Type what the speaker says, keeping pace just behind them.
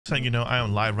So you know, I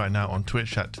am live right now on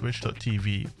Twitch at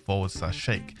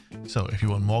twitch.tv/shake. So if you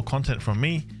want more content from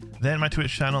me, then my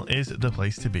Twitch channel is the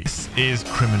place to be. This is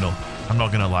criminal. I'm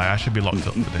not gonna lie, I should be locked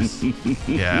up for this.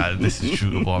 Yeah, this is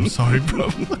shootable. I'm sorry, bro.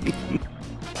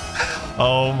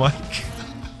 Oh my god.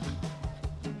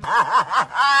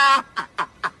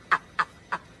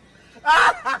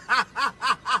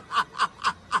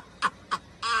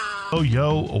 Oh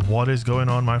yo, what is going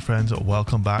on, my friends?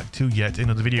 Welcome back to yet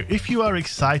another video. If you are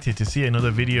excited to see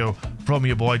another video from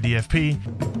your boy DFP,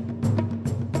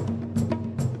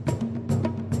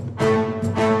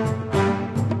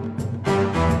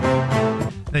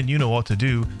 then you know what to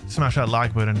do. Smash that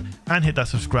like button and hit that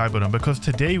subscribe button, because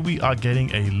today we are getting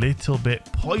a little bit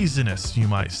poisonous, you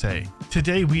might say.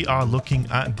 Today we are looking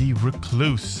at the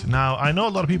Recluse. Now, I know a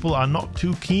lot of people are not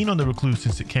too keen on the Recluse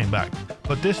since it came back,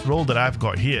 but this roll that I've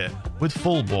got here with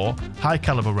full bore, high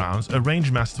caliber rounds, a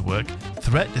ranged masterwork,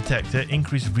 threat detector,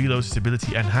 increased reload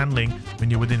stability and handling when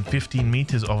you're within 15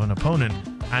 meters of an opponent,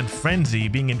 and frenzy,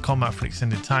 being in combat for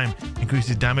extended time,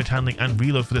 increases damage handling and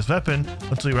reload for this weapon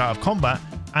until you're out of combat,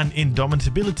 and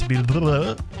indomitability.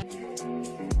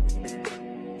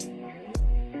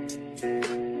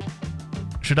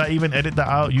 Should I even edit that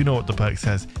out? You know what the perk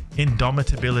says.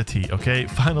 Indomitability, okay?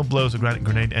 Final blows are granted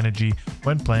grenade energy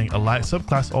when playing a light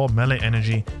subclass or melee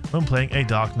energy when playing a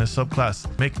darkness subclass.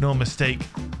 Make no mistake,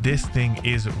 this thing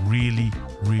is really,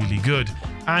 really good.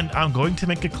 And I'm going to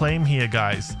make a claim here,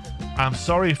 guys. I'm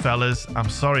sorry, fellas. I'm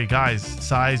sorry, guys.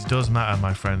 Size does matter,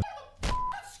 my friend.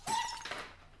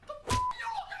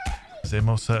 It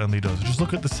most certainly does. Just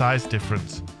look at the size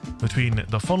difference between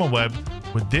the funnel web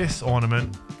with this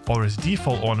ornament or its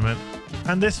default ornament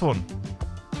and this one.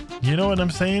 You know what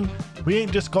I'm saying? We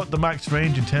ain't just got the max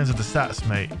range in terms of the stats,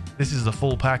 mate. This is the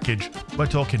full package. We're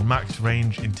talking max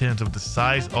range in terms of the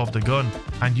size of the gun.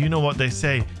 And you know what they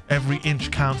say, every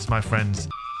inch counts, my friends.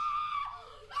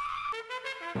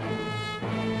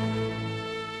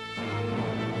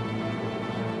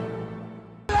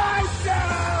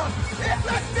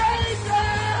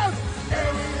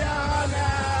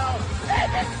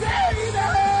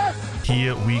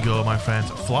 Here we go, my friends,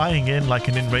 flying in like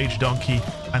an enraged donkey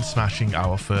and smashing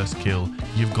our first kill.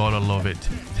 You've got to love it.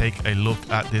 Take a look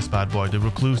at this bad boy. The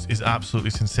Recluse is absolutely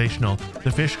sensational. The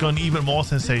fish gun even more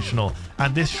sensational.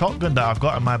 And this shotgun that I've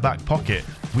got in my back pocket,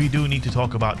 we do need to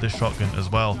talk about this shotgun as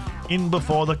well. In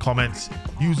before the comments,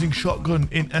 using shotgun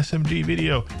in SMG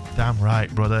video. Damn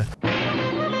right, brother.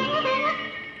 You're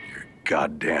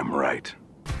goddamn right.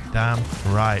 Damn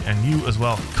right. And you as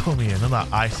well. Come here, none of that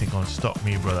icing gonna stop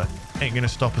me, brother. Ain't gonna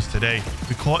stop us today.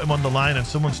 We caught him on the line and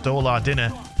someone stole our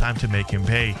dinner. Time to make him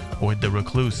pay. With the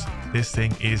Recluse, this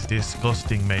thing is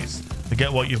disgusting, mates.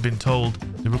 Forget what you've been told.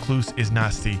 The Recluse is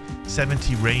nasty.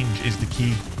 70 range is the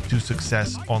key to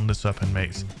success on this weapon,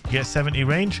 mates. You get 70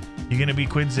 range, you're gonna be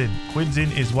quids in. Quids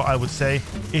in is what I would say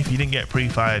if you didn't get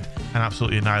pre-fired and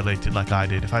absolutely annihilated like I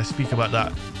did. If I speak about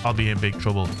that, I'll be in big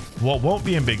trouble. What won't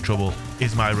be in big trouble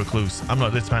is my Recluse. I'm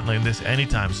not dismantling this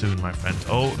anytime soon, my friend.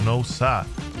 Oh, no, sir.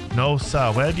 No,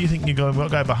 sir. Where do you think you're going? We've got a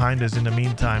guy behind us in the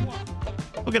meantime.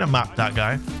 We're going to map that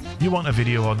guy. You want a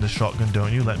video on the shotgun,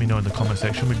 don't you? Let me know in the comment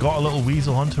section. We've got a little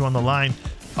weasel hunter on the line.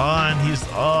 Oh, and he's...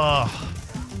 Oh. I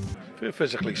feel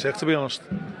physically sick, to be honest.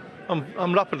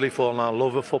 I'm rapidly falling out of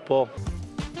love with football.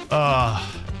 Ah.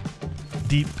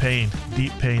 Deep pain.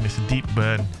 Deep pain. It's a deep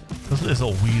burn. This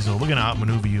little weasel. We're going to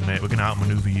outmaneuver you, mate. We're going to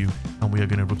outmaneuver you. And we are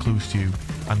going to Recluse you.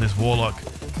 And this warlock...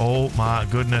 Oh my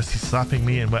goodness, he's slapping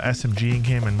me and we're SMGing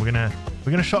him, and we're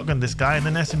gonna shotgun this guy and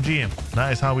then SMG him.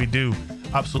 That is how we do.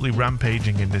 Absolutely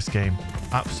rampaging in this game.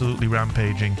 Absolutely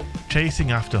rampaging.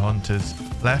 Chasing after hunters,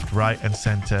 left, right and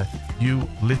center. You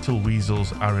little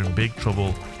weasels are in big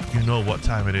trouble. You know what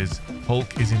time it is.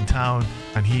 Hulk is in town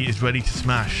and he is ready to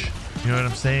smash. You know what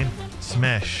I'm saying?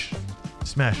 Smash.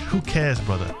 Smash. Who cares,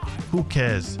 brother? Who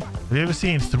cares? Have you ever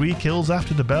seen 3 kills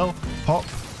after the bell? Pop,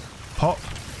 pop,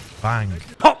 bang.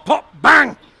 Pop, pop,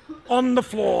 bang! On the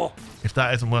floor. If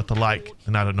that isn't worth a like,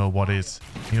 then I don't know what is.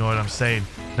 You know what I'm saying?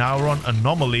 Now we're on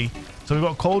Anomaly. So we've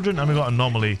got Cauldron and we've got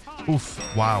Anomaly. Oof.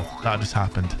 Wow. That just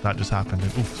happened. That just happened.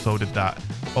 And oof, so did that.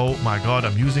 Oh my god.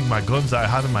 I'm using my guns that I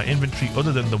have in my inventory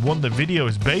other than the one the video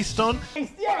is based on.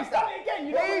 Yeah, start it again.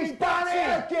 You don't really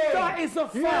that is a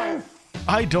fact.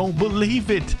 I don't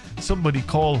believe it. Somebody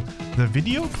call the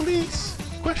video police?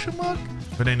 Question mark?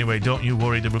 But anyway, don't you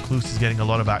worry, the Recluse is getting a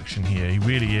lot of action here. He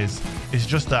really is. It's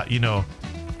just that, you know,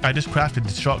 I just crafted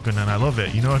this shotgun and I love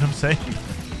it. You know what I'm saying?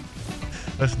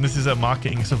 Listen, this is a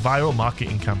marketing, it's a viral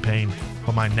marketing campaign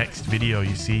for my next video,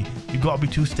 you see. You've got to be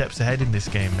 2 steps ahead in this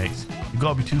game, mates. You've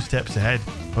got to be 2 steps ahead.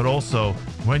 But also,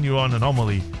 when you're on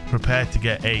Anomaly, prepare to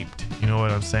get aped. You know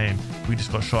what I'm saying? We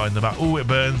just got shot in the back. Ooh, it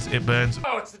burns. It burns.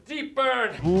 Oh, it's a deep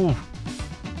burn. Ooh.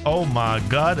 Oh my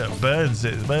god, it burns.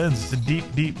 It burns. It's a deep,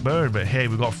 deep burn. But hey,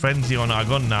 we got frenzy on our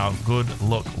gun now. Good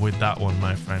luck with that one,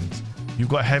 my friends. You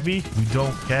got heavy? We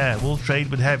don't care. We'll trade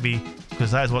with heavy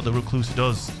because that is what the Recluse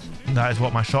does. That is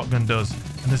what my shotgun does.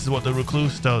 And this is what the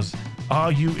Recluse does.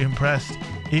 Are you impressed?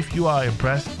 If you are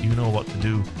impressed, you know what to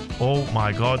do. Oh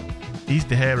my god. He's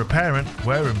the heir apparent.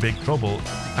 We're in big trouble.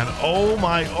 And oh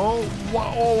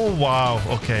wow.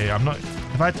 Okay, I'm not...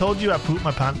 If I told you I pooped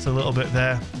my pants a little bit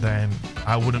there, then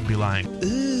I wouldn't be lying.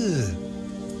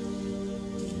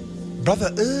 Brother,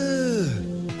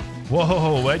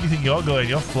 Whoa, where do you think you're going?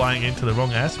 You're flying into the wrong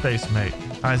airspace, mate.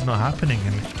 That is not happening,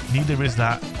 and neither is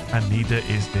that, and neither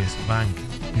is this bank.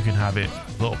 You can have it.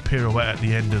 A little pirouette at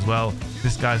the end as well.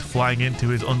 This guy's flying into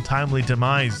his untimely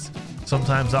demise.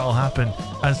 Sometimes that'll happen,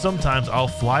 and sometimes I'll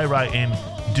fly right in,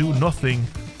 do nothing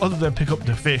other than pick up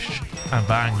the fish, and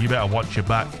bang, you better watch your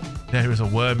back. There is a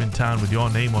worm in town with your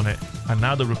name on it, and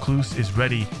now the Recluse is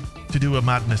ready to do a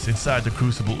madness inside the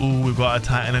Crucible. Ooh, we've got a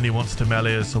Titan and he wants to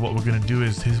melee us, so what we're going to do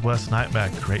is his worst nightmare,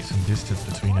 create some distance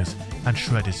between us and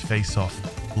shred his face off.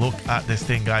 Look at this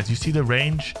thing, guys. You see the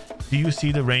range? Do you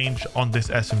see the range on this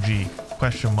SMG?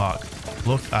 Question mark.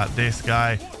 Look at this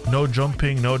guy. No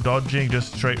jumping, no dodging,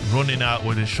 just straight running out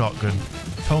with his shotgun,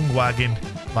 tongue wagging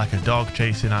like a dog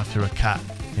chasing after a cat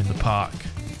in the park.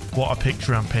 What a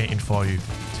picture I'm painting for you.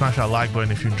 Smash that like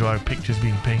button if you enjoy pictures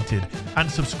being painted, and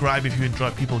subscribe if you enjoy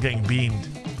people getting beamed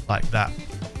like that.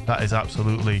 That is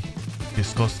absolutely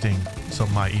disgusting,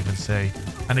 some might even say.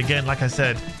 And again, like I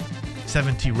said,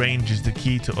 70 range is the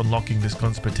key to unlocking this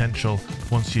gun's potential.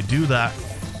 Once you do that,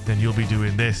 then you'll be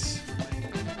doing this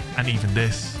and even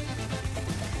this.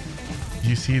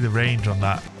 You see the range on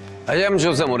that? I am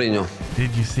Jose Mourinho.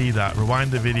 Did you see that?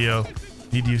 Rewind the video.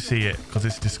 Did you see it? Because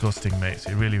it's disgusting, mates.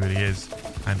 It really, really is.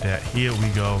 And here we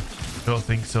go. Don't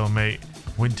think so, mate.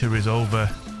 Winter is over.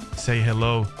 Say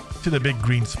hello to the big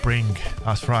green spring.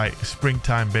 That's right.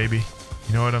 Springtime, baby.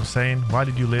 You know what I'm saying? Why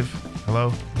did you live? Hello?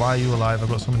 Why are you alive? I've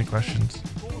got so many questions.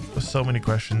 There's so many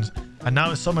questions. And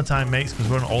now it's summertime, mates, because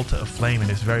we're on Altar of Flame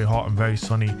and it's very hot and very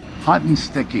sunny. Hot and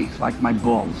sticky, like my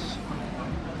balls.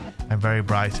 And very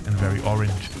bright and very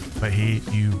orange. But here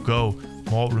you go.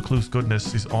 More Recluse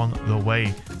goodness is on the way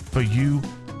for you,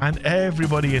 and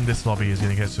everybody in this lobby is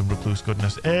going to get some Recluse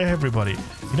goodness. Everybody.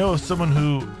 You know, as someone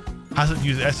who hasn't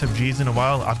used SMGs in a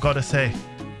while, I've got to say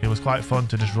it was quite fun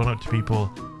to just run up to people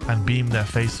and beam their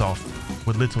face off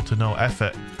with little to no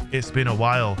effort. It's been a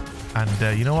while,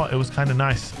 and you know what, it was kind of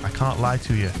nice. I can't lie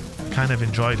to you, I kind of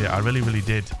enjoyed it. I really, really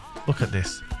did. Look at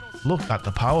this. Look at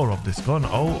the power of this gun.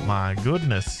 Oh my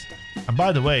goodness. And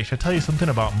by the way, should I tell you something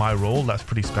about my role that's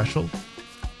pretty special?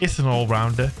 It's an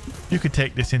all-rounder. You could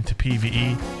take this into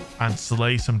PvE and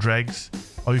slay some dregs,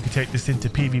 or you could take this into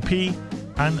PvP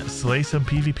and slay some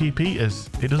PvP Peters.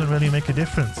 It doesn't really make a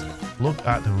difference. Look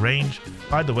at the range.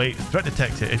 By the way, threat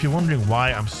detector. If you're wondering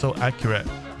why I'm so accurate,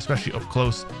 especially up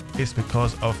close, it's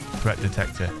because of threat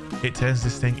detector. It turns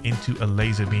this thing into a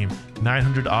laser beam.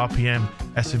 900 RPM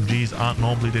SMGs aren't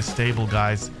normally this stable,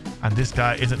 guys, and this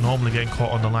guy isn't normally getting caught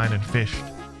on the line and fished,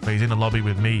 but he's in a lobby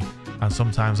with me, and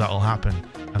sometimes that'll happen.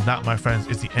 And that, my friends,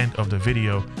 is the end of the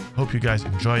video. Hope you guys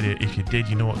enjoyed it. If you did,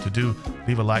 you know what to do.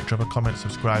 Leave a like, drop a comment,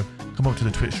 subscribe, come up to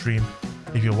the Twitch stream.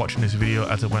 If you're watching this video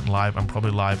as it went live, I'm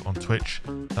probably live on Twitch.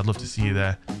 I'd love to see you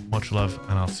there. Much love,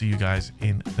 and I'll see you guys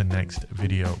in the next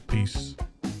video. Peace.